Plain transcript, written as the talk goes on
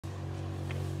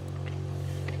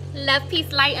Love, peace,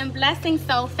 light, and blessings.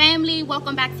 So family,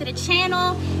 welcome back to the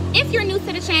channel. If you're new to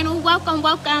the channel,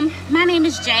 welcome. My name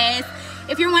is Jazz.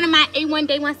 If you're one of my A1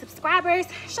 Day 1 subscribers,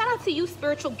 shout out to you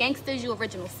spiritual gangsters, you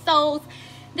original souls.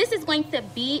 This is going to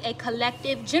be a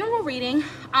collective general reading.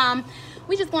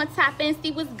 We just going to tap in,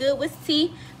 see what's good, what's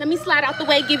tea. Let me slide out the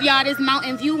way, give y'all this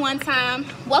mountain view one time.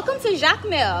 Welcome to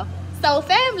Jacmel. So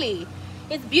family,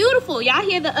 it's beautiful. Y'all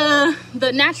hear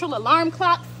the natural alarm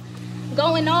clocks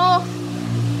going off.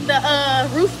 The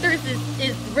roosters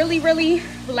is really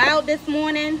loud this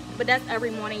morning, but that's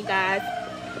every morning, you guys.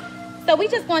 So we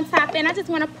just want to tap in. I just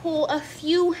want to pull a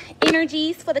few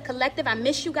energies for the collective. I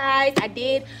miss you guys. I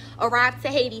did arrive to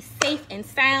Haiti safe and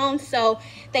sound, so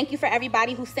thank you for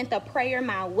everybody who sent a prayer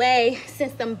my way,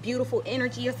 sent some beautiful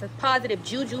energy or some positive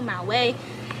juju my way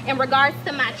in regards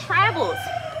to my travels.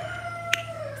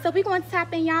 So we're going to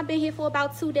tap in. Y'all been here for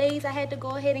about 2 days. I had to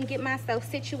go ahead and get myself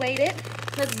situated.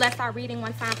 Let's bless our reading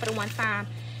one time for the one time.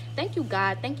 Thank you,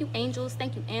 God. Thank you, angels.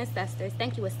 Thank you, ancestors.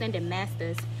 Thank you, ascended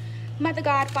masters. Mother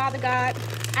God, Father God,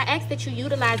 I ask that you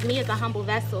utilize me as a humble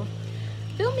vessel.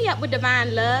 Fill me up with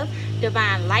divine love,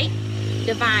 divine light,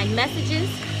 divine messages,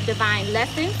 divine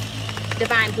lessons,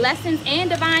 divine blessings,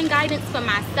 and divine guidance for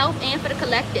myself and for the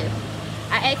collective.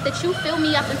 I ask that you fill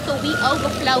me up until we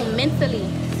overflow mentally,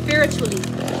 spiritually,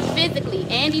 physically,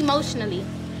 and emotionally.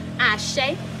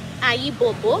 Ashe, Ayi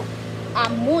Bobo,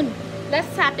 Amun.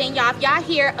 Let's tap in, y'all. If y'all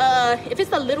hear, if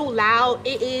it's a little loud,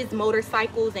 it is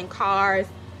motorcycles and cars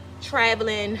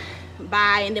traveling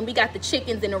by, and then we got the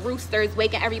chickens and the roosters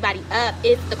waking everybody up.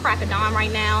 It's the crack of dawn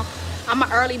right now. I'm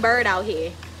an early bird out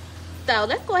here. So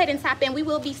let's go ahead and tap in. We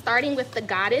will be starting with the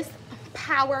Goddess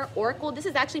Power Oracle. This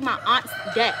is actually my aunt's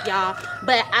deck, y'all,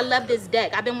 but I love this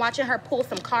deck. I've been watching her pull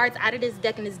some cards out of this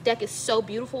deck, and this deck is so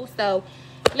beautiful. So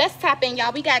let's tap in,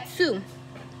 y'all. We got two.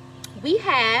 We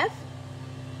have,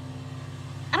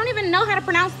 I don't even know how to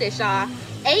pronounce this, y'all.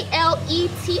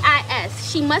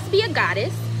 Aletis. She must be a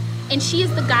goddess, and she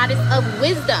is the goddess of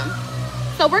wisdom.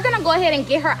 So we're gonna go ahead and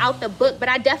get her out the book, but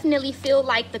I definitely feel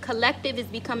like the collective is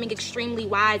becoming extremely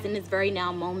wise in this very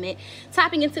now moment.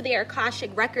 Tapping into their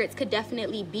Akashic records could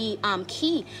definitely be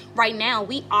key right now.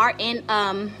 We are in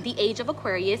the age of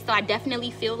Aquarius, so I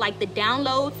definitely feel like the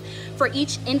downloads for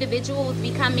each individual is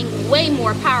becoming way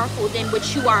more powerful than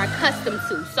what you are accustomed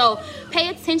to. So pay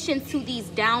attention to these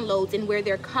downloads and where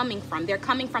they're coming from. They're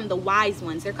coming from the wise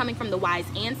ones. They're coming from the wise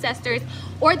ancestors,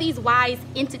 or these wise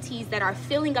entities that are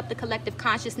filling up the collective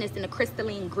consciousness in a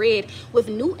crystalline grid with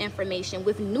new information,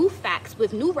 with new facts,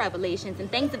 with new revelations and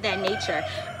things of that nature.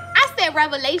 I said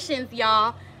revelations,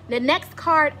 y'all. The next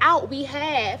card out we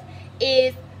have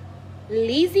is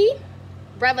Lizzie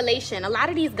Revelation. A lot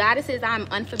of these goddesses I'm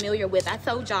unfamiliar with. I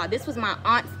told y'all this was my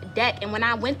aunt's deck, and when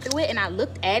I went through it and I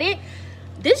looked at it,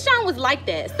 this John was like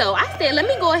that. So I said, let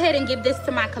me go ahead and give this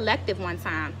to my collective one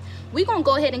time. We're gonna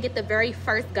go ahead and get the very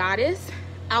first goddess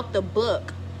out the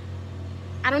book.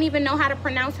 I don't even know how to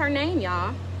pronounce her name,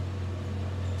 y'all.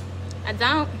 I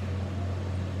don't.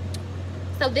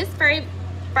 So this very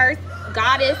first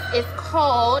goddess is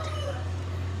called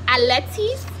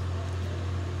Aletis.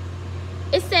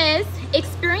 It says,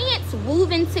 experience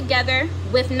woven together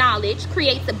with knowledge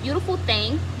creates a beautiful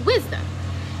thing, wisdom.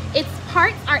 Its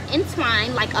parts are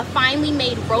entwined like a finely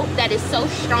made rope that is so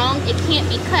strong it can't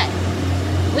be cut.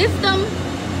 Wisdom,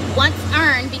 once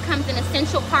earned, becomes an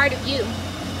essential part of you.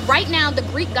 Right now, the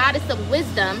Greek goddess of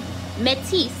wisdom,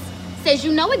 Metis, says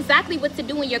you know exactly what to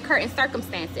do in your current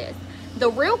circumstances. The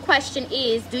real question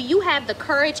is, do you have the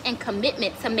courage and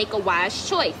commitment to make a wise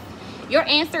choice? Your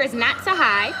answer is not to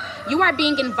hide. You are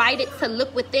being invited to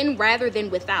look within rather than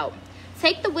without.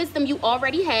 Take the wisdom you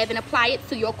already have and apply it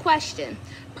to your question.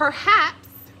 Perhaps,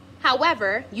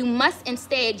 however, you must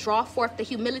instead draw forth the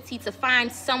humility to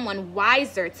find someone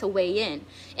wiser to weigh in.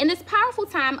 In this powerful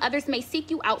time, others may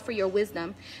seek you out for your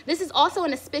wisdom. This is also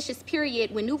an auspicious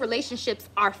period when new relationships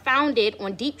are founded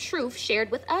on deep truth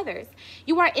shared with others.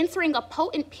 You are entering a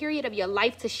potent period of your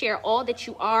life to share all that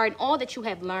you are and all that you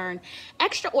have learned.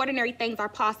 Extraordinary things are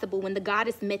possible when the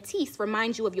goddess Metis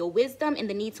reminds you of your wisdom and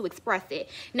the need to express it.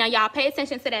 Now, y'all pay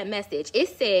attention to that message.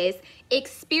 It says,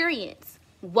 experience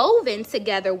woven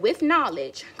together with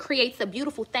knowledge creates a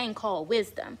beautiful thing called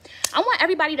wisdom. I want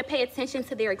everybody to pay attention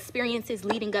to their experiences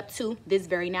leading up to this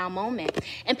very now moment,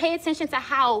 and pay attention to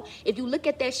how, if you look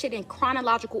at that shit in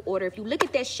chronological order, if you look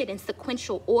at that shit in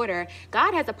sequential order,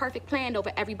 God has a perfect plan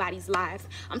over everybody's lives.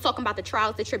 I'm talking about the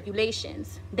trials, the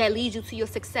tribulations that lead you to your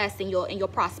success and your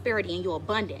prosperity and your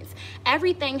abundance.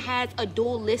 Everything has a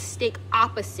dualistic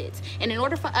opposite, and in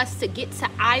order for us to get to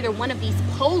either one of these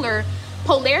polar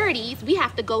polarities, we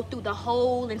have to go through the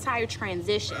whole entire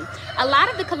transition. A lot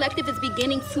of the collective is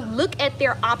beginning to look at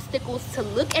their obstacles, to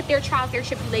look at their trials, their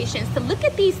tribulations, to look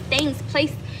at these things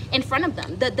placed in front of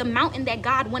them. The mountain that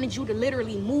God wanted you to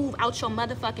literally move out your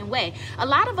motherfucking way. A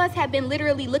lot of us have been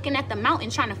literally looking at the mountain,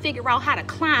 trying to figure out how to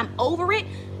climb over it.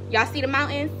 Y'all see the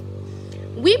mountains?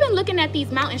 We've been looking at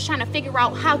these mountains, trying to figure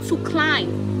out how to climb.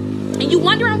 And you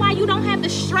wondering why you don't have the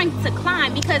strength to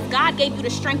climb, because God gave you the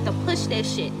strength to push that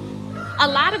shit. A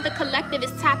lot of the collective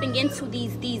is tapping into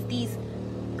these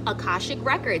Akashic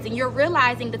records, and you're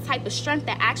realizing the type of strength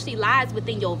that actually lies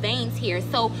within your veins here.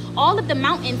 So all of the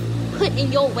mountains put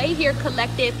in your way here,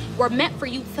 collective, were meant for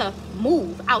you to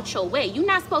move out your way. You're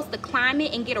not supposed to climb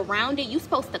it and get around it. You're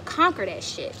supposed to conquer that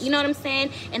shit. You know what I'm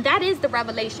saying? And that is the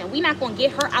revelation. We're not going to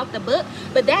get her out the book,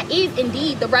 but that is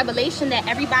indeed the revelation that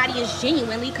everybody is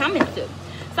genuinely coming to.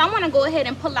 So I want to go ahead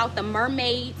and pull out the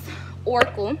Mermaid's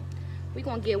Oracle. We're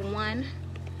going to get one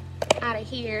out of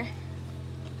here.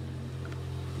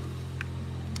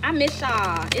 I miss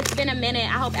y'all. It's been a minute.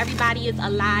 I hope everybody is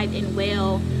alive and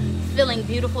well, feeling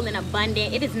beautiful and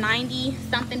abundant. It is 90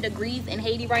 something degrees in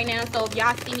Haiti right now. So if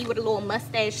y'all see me with a little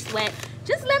mustache sweat,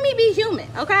 just let me be human,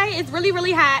 okay? It's really,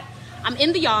 really hot. I'm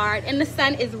in the yard and the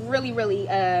sun is really, really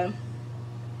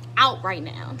out right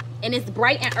now. And it's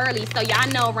bright and early. So y'all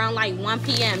know around like 1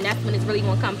 p.m. that's when it's really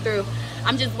gonna come through.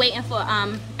 I'm just waiting for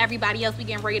everybody else. We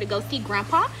getting ready to go see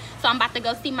Grandpa. So I'm about to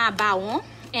go see my Bawon.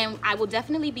 And I will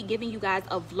definitely be giving you guys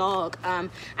a vlog. I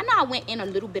know I went in a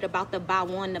little bit about the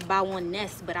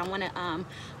Bawon-ness, but I want to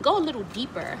go a little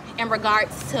deeper in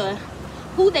regards to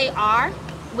who they are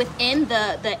within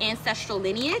the ancestral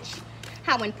lineage,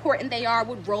 how important they are,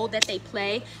 what role that they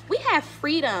play. We have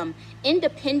freedom,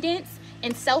 independence,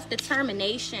 and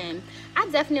self-determination. I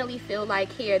definitely feel like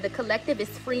here the collective is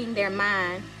freeing their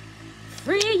mind.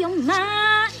 Free your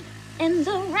mind and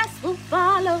the rest will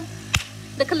follow.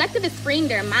 The collective is freeing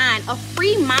their mind. A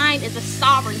free mind is a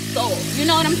sovereign soul. You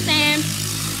know what I'm saying?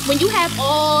 When you have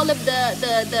all of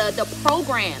the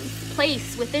programs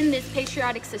placed within this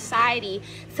patriotic society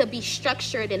to be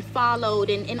structured and followed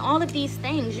and all of these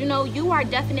things, you know, you are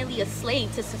definitely a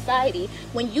slave to society.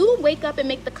 When you wake up and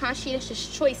make the conscientious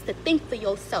choice to think for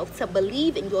yourself, to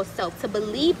believe in yourself, to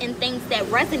believe in things that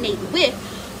resonate with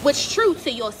what's true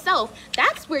to yourself,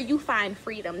 that's where you find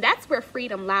freedom. That's where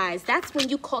freedom lies. That's when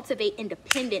you cultivate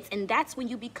independence, and that's when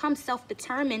you become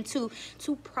self-determined to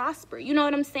prosper. You know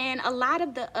what I'm saying? A lot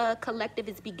of the collective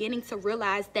is beginning to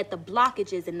realize that the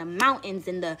blockages and the mountains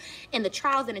and the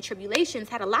trials and the tribulations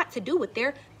had a lot to do with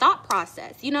their thought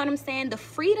process. You know what I'm saying? The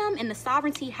freedom and the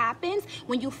sovereignty happens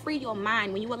when you free your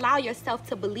mind, when you allow yourself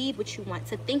to believe what you want,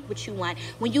 to think what you want,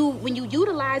 when you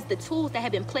utilize the tools that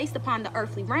have been placed upon the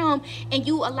earthly realm, and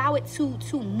you allow it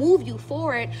to move you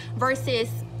forward versus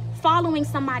following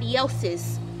somebody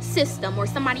else's system or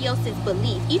somebody else's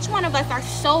belief. Each one of us are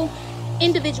so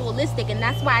individualistic, and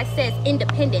that's why it says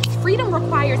independence. Freedom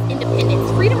requires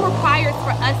independence. Freedom requires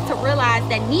for us to realize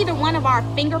that neither one of our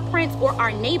fingerprints or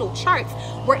our natal charts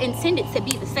were intended to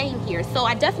be the same here. So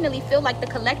I definitely feel like the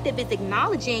collective is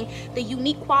acknowledging the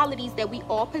unique qualities that we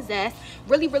all possess,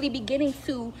 really, really beginning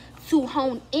to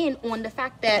hone in on the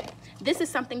fact that this is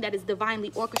something that is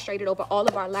divinely orchestrated over all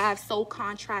of our lives, soul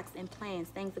contracts and plans,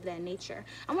 things of that nature.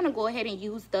 I want to go ahead and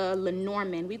use the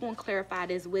Lenormand. We're going to clarify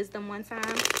this wisdom one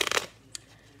time.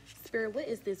 Spirit, what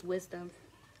is this wisdom?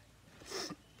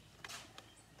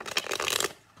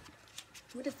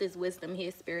 What is this wisdom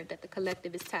here, Spirit, that the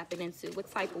collective is tapping into? What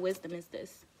type of wisdom is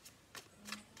this?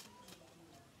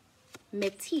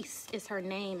 Métis is her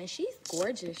name, and she's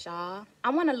gorgeous, y'all. I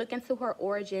want to look into her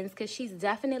origins because she's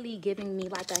definitely giving me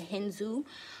like a Hindu,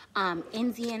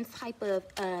 Indian type of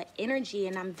energy,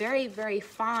 and I'm very, very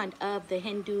fond of the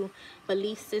Hindu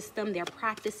belief system, their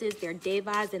practices, their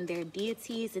devas, and their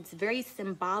deities. It's very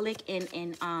symbolic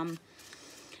and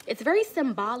it's very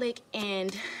symbolic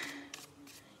and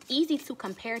easy to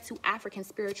compare to African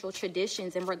spiritual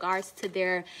traditions in regards to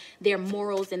their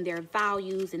morals and their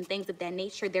values and things of that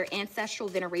nature. Their ancestral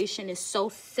veneration is so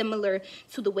similar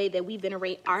to the way that we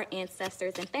venerate our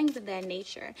ancestors and things of that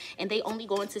nature. And they only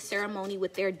go into ceremony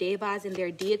with their devas and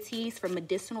their deities for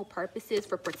medicinal purposes,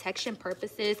 for protection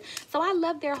purposes. So I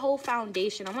love their whole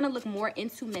foundation. I want to look more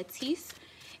into Métis.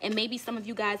 And maybe some of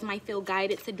you guys might feel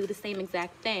guided to do the same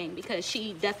exact thing because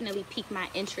she definitely piqued my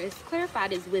interest. Clarify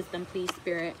this wisdom, please,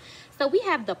 Spirit. So we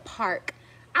have the park.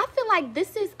 I feel like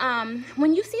this is,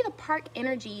 when you see the park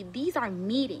energy, these are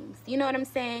meetings. You know what I'm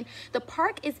saying? The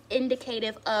park is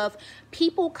indicative of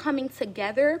people coming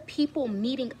together, people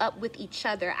meeting up with each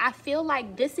other. I feel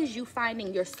like this is you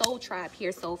finding your soul tribe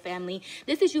here, soul family.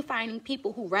 This is you finding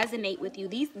people who resonate with you.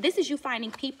 This is you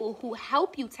finding people who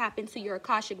help you tap into your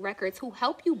Akashic records, who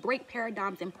help you break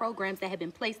paradigms and programs that have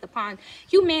been placed upon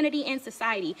humanity and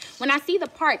society. When I see the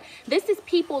park, this is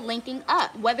people linking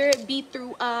up, whether it be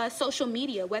through social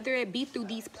media, whether it be through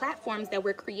these platforms that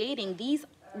we're creating.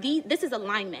 This is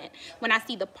alignment when I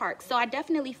see the park. So I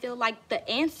definitely feel like the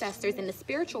ancestors in the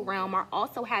spiritual realm are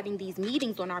also having these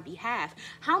meetings on our behalf.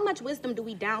 How much wisdom do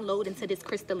we download into this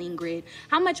crystalline grid?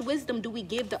 How much wisdom do we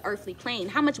give the earthly plane?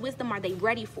 How much wisdom are they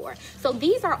ready for? So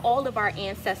these are all of our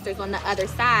ancestors on the other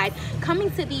side coming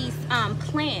to these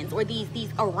plans or these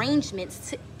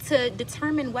arrangements to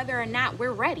determine whether or not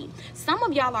we're ready. Some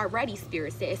of y'all are ready,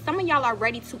 Spirit says. Some of y'all are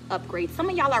ready to upgrade. Some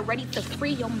of y'all are ready to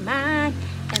free your mind,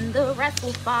 and the rest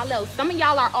will follow. Some of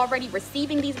y'all are already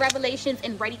receiving these revelations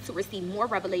and ready to receive more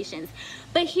revelations.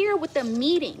 But here with the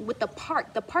meeting, with the park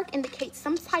indicates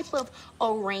some type of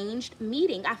arranged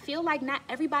meeting. I feel like not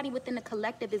everybody within the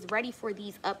collective is ready for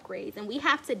these upgrades. And we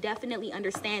have to definitely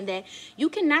understand that you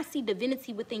cannot see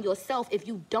divinity within yourself if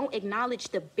you don't acknowledge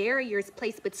the barriers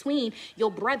placed between your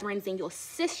brethren and your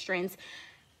sistrens,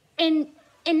 and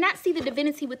not see the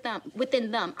divinity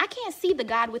within them. I can't see the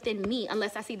God within me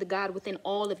unless I see the God within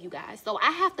all of you guys. So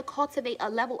I have to cultivate a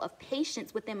level of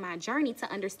patience within my journey to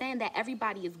understand that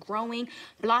everybody is growing,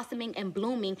 blossoming, and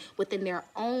blooming within their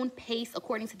own pace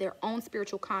according to their own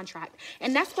spiritual contract.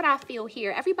 And that's what I feel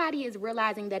here. Everybody is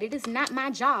realizing that it is not my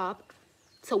job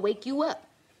to wake you up.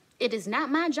 It is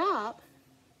not my job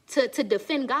to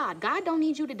defend God. God don't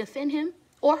need you to defend him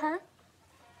or her.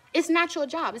 It's not your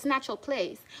job. It's not your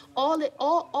place.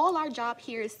 All our job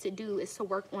here is to do is to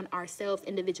work on ourselves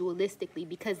individualistically,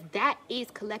 because that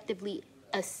is collectively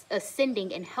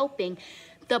ascending and helping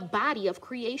the body of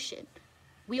creation.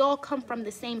 We all come from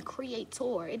the same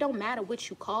creator. It don't matter what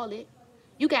you call it.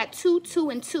 You got 2, 2,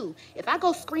 and 2. If I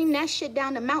go scream that shit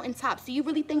down the mountaintops, do you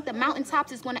really think the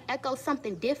mountaintops is going to echo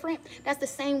something different? That's the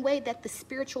same way that the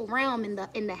spiritual realm in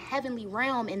the heavenly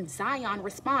realm in Zion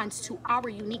responds to our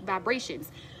unique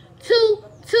vibrations. 2,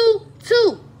 2,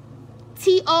 2.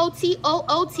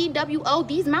 T-O-T-O-O-T-W-O.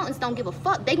 These mountains don't give a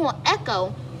fuck. They gonna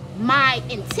echo my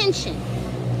intention.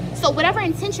 So whatever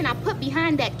intention I put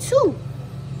behind that 2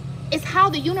 is how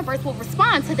the universe will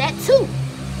respond to that 2.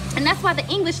 And that's why the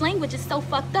English language is so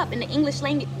fucked up. And the English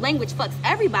language fucks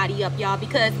everybody up, y'all,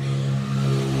 because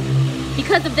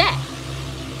of that.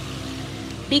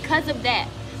 Because of that.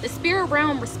 The spirit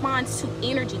realm responds to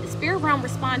energy. The spirit realm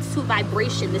responds to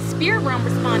vibration. The spirit realm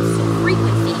responds to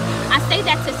frequency. I say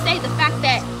that to say the fact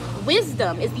that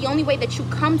wisdom is the only way that you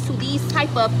come to these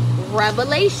type of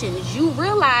revelations. You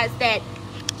realize that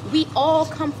we all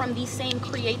come from the same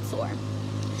creator.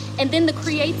 And then the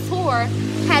creator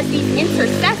has these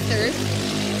intercessors,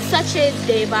 such as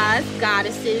devas,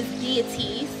 goddesses,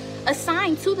 deities,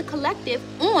 assigned to the collective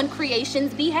on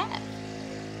creation's behalf.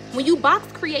 When you box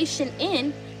creation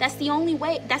in, that's the only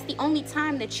way, that's the only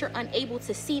time that you're unable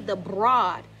to see the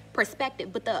broad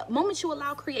perspective. But the moment you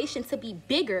allow creation to be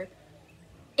bigger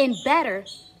and better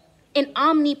and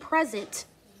omnipresent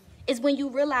is when you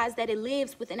realize that it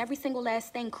lives within every single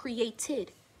last thing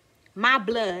created. My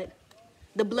blood,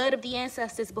 the blood of the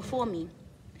ancestors before me,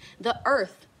 the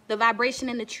earth, the vibration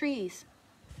in the trees,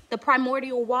 the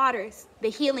primordial waters, the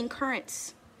healing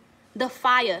currents, the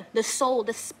fire, the soul,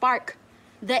 the spark,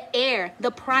 the air,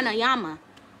 the pranayama.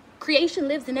 Creation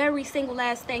lives in every single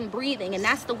last thing breathing, and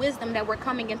that's the wisdom that we're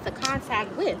coming into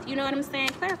contact with. You know what I'm saying?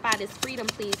 Clarify this freedom,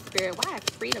 please, Spirit. Why is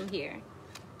freedom here?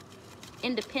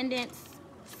 Independence,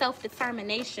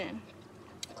 self-determination.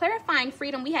 Clarifying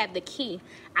freedom, we have the key.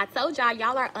 I told y'all,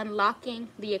 y'all are unlocking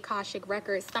the Akashic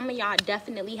records. Some of y'all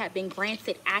definitely have been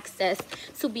granted access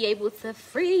to be able to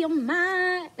free your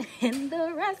mind, and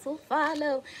the rest will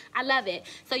follow. I love it.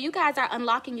 So you guys are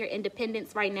unlocking your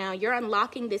independence right now. You're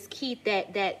unlocking this key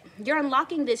that you're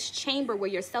unlocking this chamber where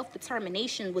your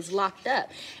self-determination was locked up.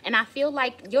 And I feel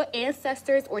like your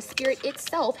ancestors or spirit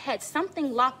itself had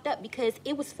something locked up because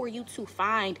it was for you to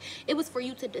find. It was for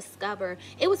you to discover.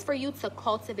 It was for you to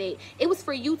cultivate. It was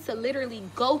for you to literally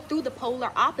go through the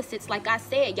polar opposites. Like I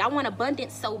said, y'all want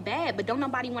abundance so bad, but don't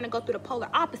nobody want to go through the polar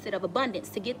opposite of abundance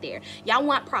to get there. Y'all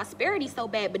want prosperity so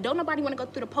bad, but don't nobody want to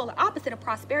go through the polar opposite of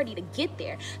prosperity to get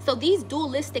there. So these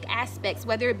dualistic aspects,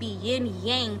 whether it be yin,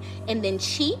 yang, and then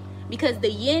chi, because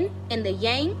the yin and the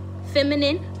yang,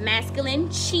 feminine, masculine,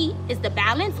 chi is the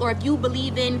balance, or if you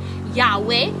believe in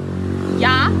Yahweh,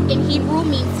 Ya in Hebrew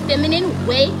means feminine.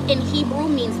 We in Hebrew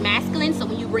means masculine. So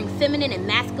when you bring feminine and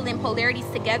masculine polarities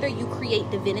together, you create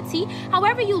divinity.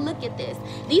 However you look at this,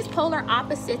 these polar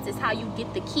opposites is how you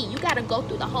get the key. You got to go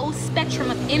through the whole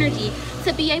spectrum of energy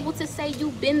to be able to say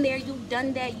you've been there, you've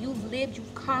done that, you've lived,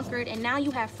 you've conquered, and now you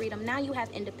have freedom, now you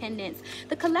have independence.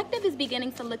 The collective is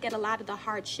beginning to look at a lot of the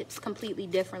hardships completely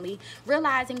differently,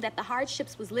 realizing that the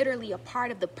hardships was literally a part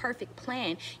of the perfect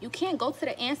plan. You can't go to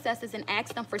the ancestors and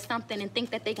ask them for something and think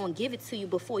that they're going to give it to you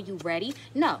before you ready.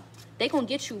 No, they're going to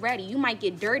get you ready. You might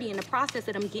get dirty in the process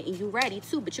of them getting you ready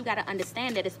too, but you got to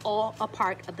understand that it's all a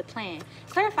part of the plan.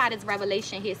 Clarify this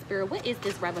revelation here, Spirit. What is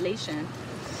this revelation?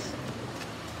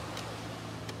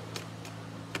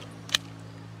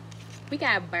 We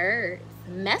got birds,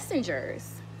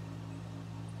 messengers.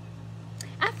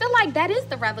 I feel like that is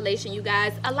the revelation, you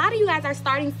guys. A lot of you guys are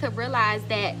starting to realize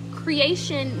that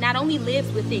creation not only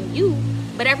lives within you,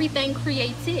 but everything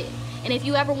created. And if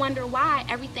you ever wonder why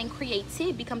everything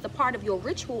created becomes a part of your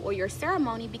ritual or your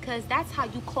ceremony, because that's how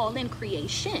you call in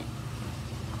creation.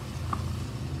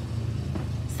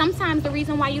 Sometimes the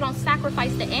reason why you don't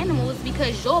sacrifice the animal is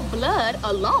because your blood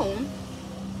alone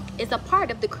is a part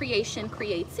of the creation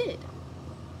created.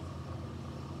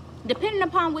 Depending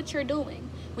upon what you're doing,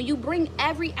 when you bring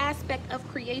every aspect of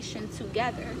creation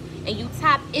together and you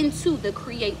tap into the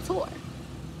creator,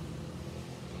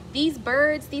 these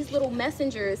birds, these little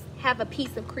messengers have a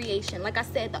piece of creation. Like I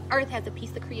said, the earth has a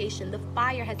piece of creation. The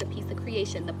fire has a piece of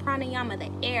creation. The pranayama,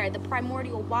 the air, the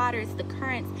primordial waters, the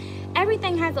currents,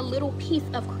 everything has a little piece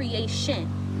of creation.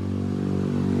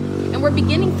 And we're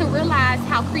beginning to realize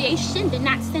how creation did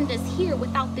not send us here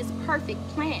without this perfect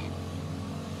plan.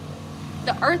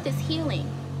 The earth is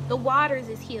healing. The waters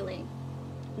is healing.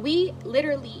 We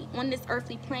literally on this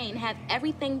earthly plane have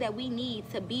everything that we need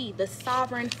to be the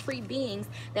sovereign free beings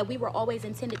that we were always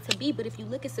intended to be. But if you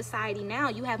look at society now,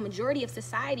 you have majority of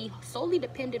society solely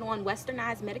dependent on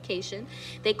westernized medication.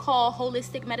 They call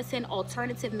holistic medicine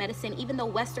alternative medicine, even though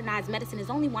westernized medicine is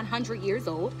only 100 years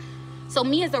old. So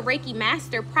me as a Reiki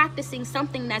master practicing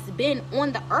something that's been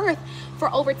on the earth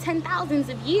for over 10,000s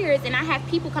of years, and I have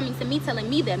people coming to me telling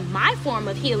me that my form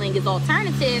of healing is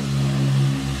alternative,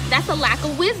 that's a lack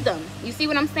of wisdom. You see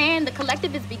what I'm saying? The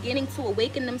collective is beginning to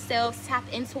awaken themselves, tap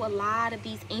into a lot of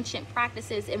these ancient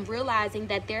practices and realizing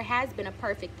that there has been a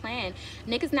perfect plan.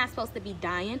 Niggas not supposed to be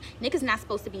dying. Niggas not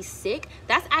supposed to be sick.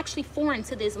 That's actually foreign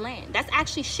to this land. That's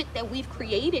actually shit that we've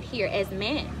created here as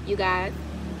men, you guys.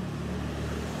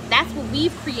 That's what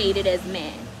we've created as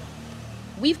men.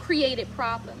 We've created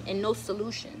problem and no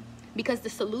solution, because the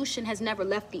solution has never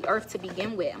left the earth to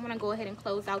begin with. I'm going to go ahead and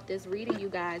close out this reading, you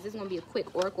guys. It's going to be a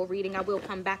quick oracle reading. I will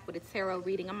come back with a tarot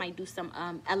reading. I might do some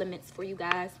elements for you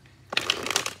guys.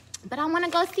 But I want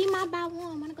to go see my Bawu.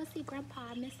 I want to go see Grandpa.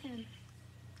 I miss him.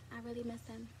 I really miss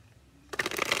him.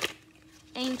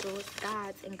 Angels,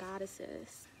 gods, and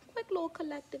goddesses. Quick little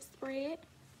collective spread.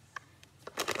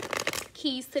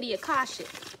 Keys to the Akashic.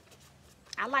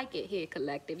 I like it here,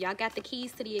 collective. Y'all got the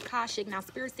keys to the Akashic. Now,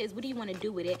 Spirit says, what do you want to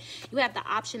do with it? You have the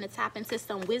option to tap into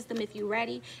some wisdom if you're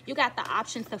ready. You got the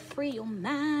option to free your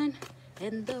mind,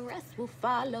 and the rest will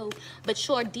follow. But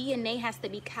your DNA has to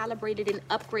be calibrated and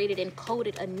upgraded and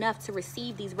coded enough to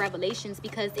receive these revelations,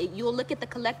 because you'll look at the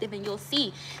collective and you'll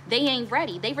see they ain't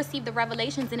ready. They receive the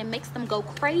revelations and it makes them go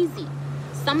crazy.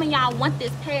 Some of y'all want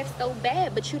this path so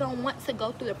bad, but you don't want to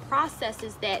go through the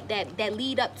processes that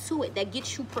lead up to it, that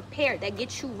get you prepared, that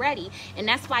get you ready. And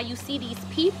that's why you see these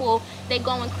people, they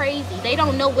going crazy. They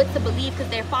don't know what to believe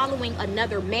because they're following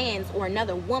another man's or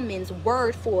another woman's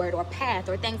word for it or path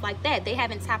or things like that. They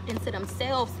haven't tapped into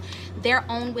themselves, their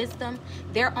own wisdom,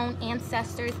 their own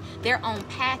ancestors, their own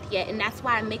path yet. And that's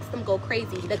why it makes them go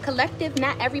crazy. The collective,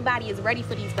 not everybody is ready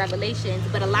for these revelations,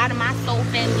 but a lot of my soul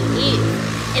family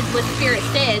is what Spirit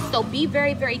says. So be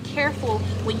very, very careful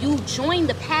when you join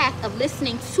the path of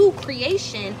listening to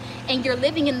creation and you're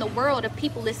living in the world of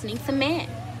people listening to man.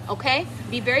 Okay?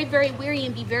 Be very, very wary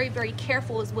and be very, very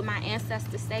careful is what my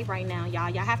ancestors say right now, y'all.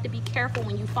 Y'all have to be careful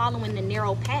when you following the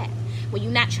narrow path, when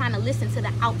you're not trying to listen to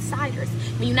the outsiders,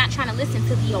 when you're not trying to listen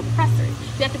to the oppressors.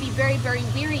 You have to be very, very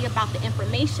wary about the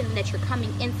information that you're coming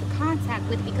into contact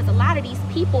with, because a lot of these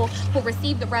people who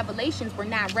received the revelations were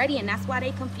not ready, and that's why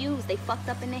they confused. They fucked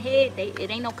up in the head. It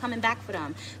ain't no coming back for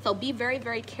them. So be very,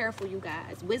 very careful, you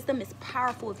guys. Wisdom is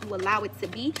powerful if you allow it to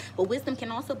be, but wisdom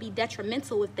can also be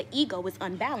detrimental if the ego is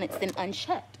unbalanced and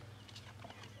unchecked.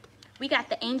 We got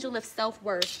the angel of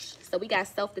self-worth. So we got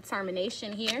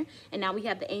self-determination here, and now we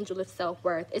have the angel of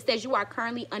self-worth. It says you are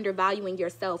currently undervaluing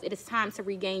yourself. It is time to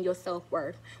regain your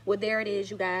self-worth. Well, there it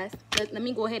is, you guys. Let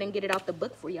me go ahead and get it out the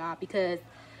book for y'all, because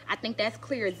I think that's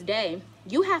clear as day.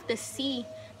 You have to see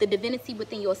the divinity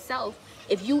within yourself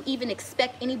if you even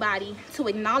expect anybody to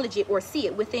acknowledge it or see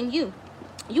it within you.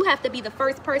 You have to be the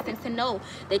first person to know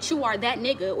that you are that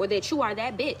nigga or that you are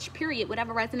that bitch, period,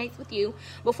 whatever resonates with you,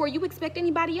 before you expect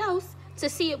anybody else to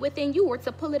see it within you or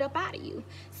to pull it up out of you.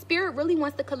 Spirit really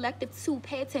wants the collective to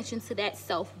pay attention to that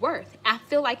self-worth. I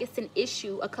feel like it's an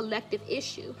issue, a collective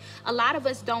issue. A lot of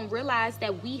us don't realize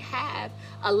that we have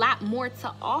a lot more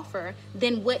to offer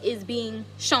than what is being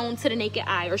shown to the naked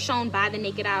eye or shown by the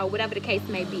naked eye or whatever the case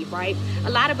may be, right? A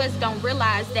lot of us don't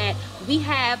realize that we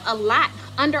have a lot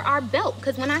under our belt,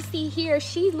 because when I see here,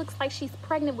 she looks like she's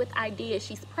pregnant with ideas,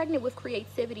 she's pregnant with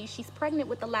creativity, she's pregnant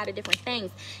with a lot of different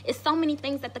things. It's so many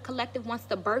things that the collective wants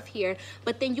to birth here,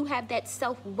 but then you have that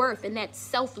self-worth and that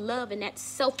self-love and that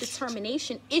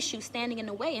self-determination issue standing in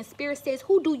the way. And Spirit says,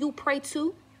 who do you pray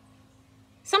to?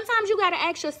 Sometimes you got to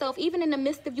ask yourself, even in the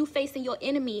midst of you facing your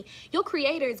enemy, your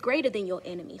creator is greater than your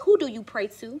enemy. Who do you pray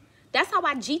to? That's how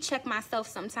I G-check myself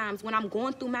sometimes when I'm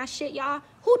going through my shit, y'all.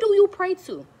 Who do you pray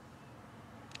to?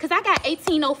 Because I got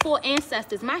 1804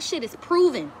 ancestors. My shit is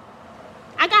proven.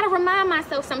 I got to remind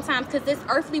myself sometimes, because this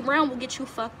earthly realm will get you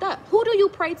fucked up. Who do you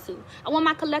pray to? I want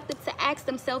my collective to ask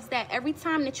themselves that every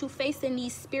time that you facing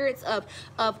these spirits of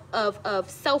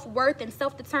self-worth and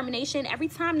self-determination, every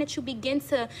time that you begin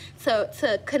to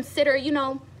consider, you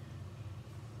know,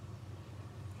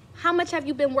 how much have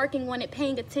you been working on it,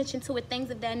 paying attention to it, things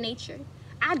of that nature?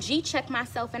 I G-check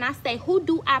myself and I say, who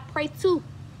do I pray to?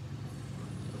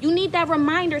 You need that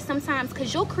reminder sometimes,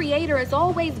 because your creator is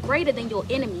always greater than your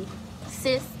enemy,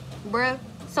 sis, bruh.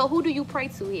 So who do you pray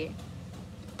to here?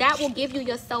 That will give you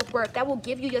your self-worth. That will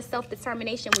give you your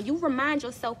self-determination. When you remind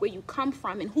yourself where you come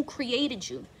from and who created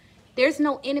you, there's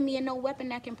no enemy and no weapon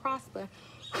that can prosper.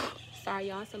 Sorry,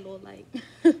 y'all, it's a little like,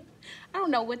 I don't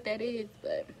know what that is,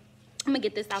 but I'm gonna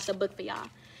get this out the book for y'all.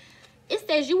 It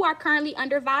says you are currently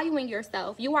undervaluing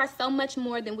yourself. You are so much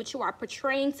more than what you are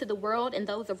portraying to the world and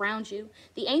those around you.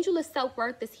 The angel of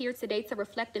self-worth is here today to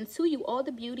reflect into you all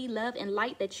the beauty, love, and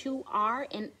light that you are,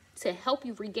 and to help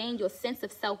you regain your sense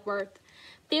of self-worth.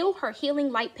 Feel her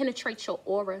healing light penetrate your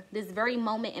aura this very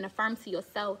moment and affirm to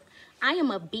yourself, I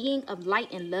am a being of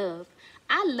light and love.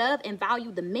 I love and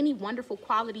value the many wonderful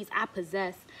qualities I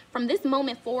possess. From this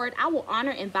moment forward, I will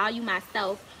honor and value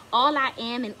myself, all I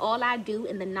am and all I do,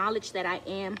 and the knowledge that I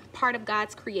am part of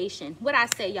God's creation. What I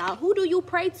say, y'all, who do you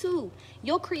pray to?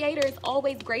 Your creator is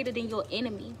always greater than your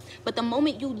enemy. But the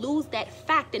moment you lose that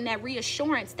fact and that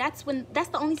reassurance, that's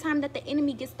the only time that the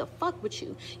enemy gets to fuck with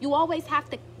you. You always have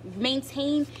to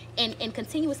maintain and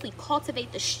continuously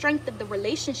cultivate the strength of the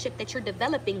relationship that you're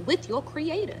developing with your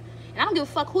creator. And I don't give a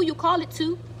fuck who you call it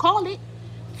to. Call it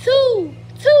two.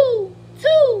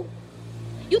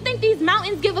 You think these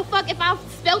mountains give a fuck if I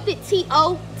spelt it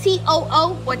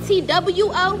T-O-T-O-O or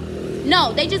T-W-O?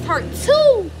 No, they just heard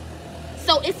two.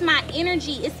 So it's my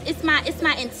energy. It's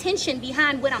my intention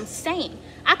behind what I'm saying.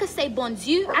 I could say bon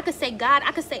Dieu. I could say God.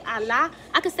 I could say Allah.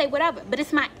 I could say whatever. But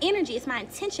it's my energy. It's my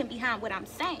intention behind what I'm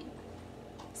saying.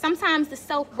 Sometimes the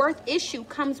self-worth issue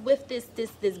comes with this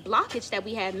blockage that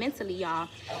we have mentally, y'all.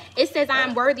 It says, I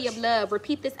am worthy of love.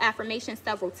 Repeat this affirmation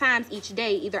several times each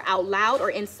day, either out loud or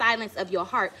in silence of your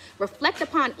heart. Reflect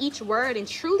upon each word and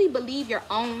truly believe and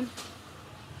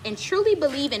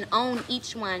own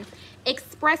each one.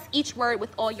 Express each word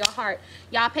with all your heart.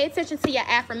 Y'all, pay attention to your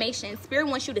affirmation. Spirit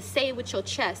wants you to say it with your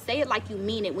chest. Say it like you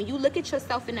mean it. When you look at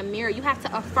yourself in the mirror, you have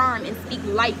to affirm and speak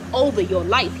life over your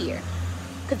life here.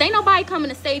 Because ain't nobody coming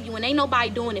to save you and ain't nobody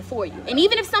doing it for you. And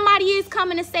even if somebody is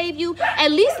coming to save you,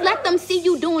 at least let them see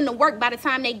you doing the work by the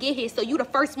time they get here, so you the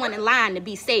first one in line to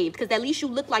be saved. Because at least you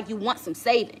look like you want some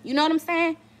saving. You know what I'm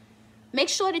saying? Make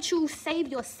sure that you save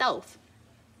yourself.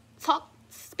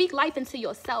 Speak life into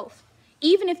yourself.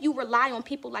 Even if you rely on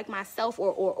people like myself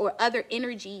or other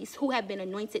energies who have been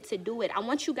anointed to do it, I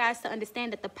want you guys to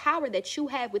understand that the power that you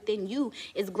have within you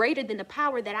is greater than the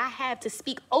power that I have to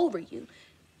speak over you.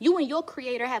 You and your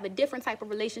creator have a different type of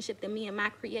relationship than me and my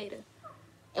creator.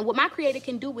 And what my creator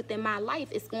can do within my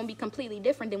life is going to be completely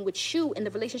different than what you and the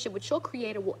relationship with your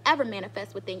creator will ever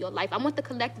manifest within your life. I want the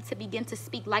collective to begin to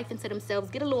speak life into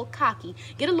themselves. Get a little cocky.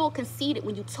 Get a little conceited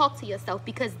when you talk to yourself,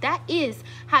 because that is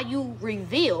how you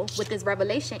reveal with this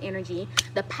revelation energy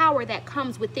the power that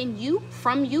comes within you,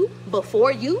 from you,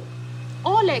 before you.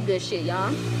 All that good shit,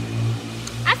 y'all.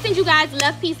 I send you guys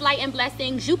love, peace, light, and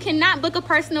blessings. You cannot book a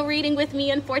personal reading with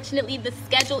me. Unfortunately, the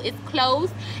schedule is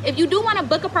closed. If you do want to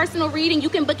book a personal reading, you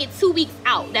can book it 2 weeks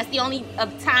out. That's the only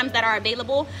of times that are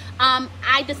available.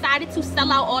 I decided to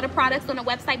sell out all the products on the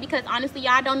website because honestly,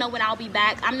 y'all, don't know when I'll be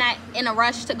back. I'm not in a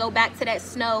rush to go back to that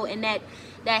snow and that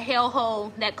that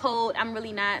hellhole, that code. I'm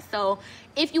really not. So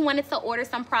if you wanted to order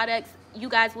some products, you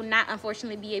guys will not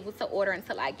unfortunately be able to order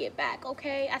until I get back.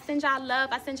 Okay, I send y'all love,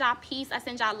 I send y'all peace, I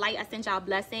send y'all light, I send y'all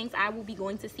blessings. I will be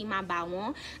going to see my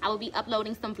Bawon. I will be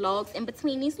uploading some vlogs in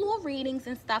between these little readings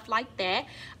and stuff like that.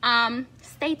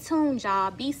 Stay tuned,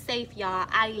 y'all. Be safe, y'all.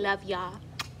 I love y'all.